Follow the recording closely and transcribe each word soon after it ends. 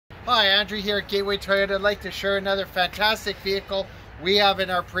Hi, Andrew here at Gateway Toyota. I'd like to share another fantastic vehicle we have in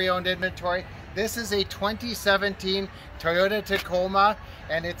our pre-owned inventory. This is a 2017 Toyota Tacoma,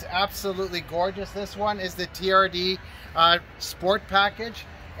 and it's absolutely gorgeous. This one is the TRD Sport Package,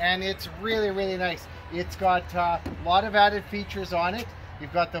 and it's really nice. It's got a lot of added features on it.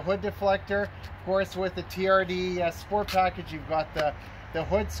 You've got the hood deflector. Of course, with the TRD Sport Package, you've got the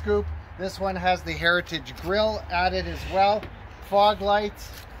hood scoop. This one has the Heritage grille added as well. Fog lights.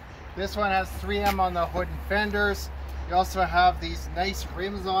 This one has 3M on the hood and fenders. You also have these nice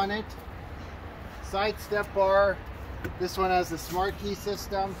rims on it. Side step bar. This one has the smart key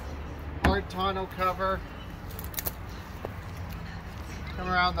system. Hard tonneau cover. Come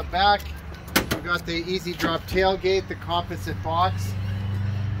around the back. We've got the easy drop tailgate, the composite box.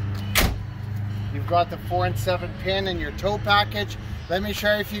 You've got the 4 and 7 pin in your tow package. Let me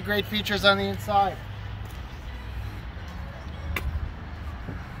show you a few great features on the inside.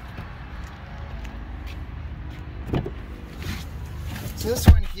 So this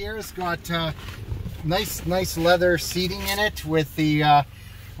one here has got nice leather seating in it with the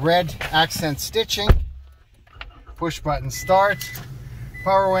red accent stitching. Push button start.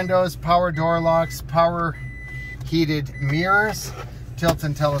 Power windows, power door locks, power heated mirrors, tilt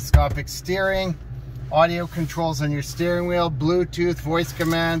and telescopic steering, audio controls on your steering wheel, Bluetooth, voice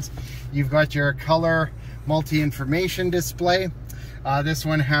commands. You've got your color multi-information display. This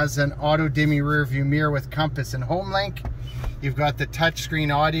one has an auto dimming rear view mirror with compass and home link. You've got the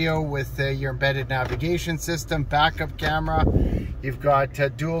touchscreen audio with your embedded navigation system, backup camera. You've got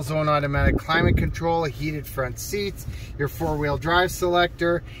dual zone automatic climate control, heated front seats, your 4-wheel drive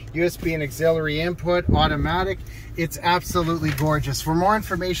selector, USB and auxiliary input, automatic. It's absolutely gorgeous. For more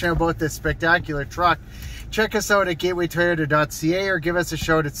information about this spectacular truck, check us out at gatewaytoyota.ca or give us a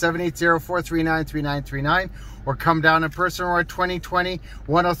shout at 780-439-3939 or come down in person or at 2020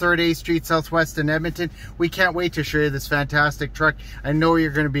 103rd A Street Southwest in Edmonton. We can't wait to show you this fantastic truck. I know you're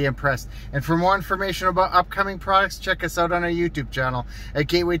going to be impressed. And for more information about upcoming products, check us out on our YouTube channel at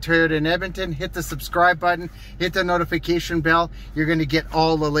Gateway Toyota in Edmonton. Hit the subscribe button, hit the notification bell. You're going to get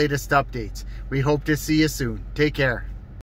all the latest updates. We hope to see you soon. Take care.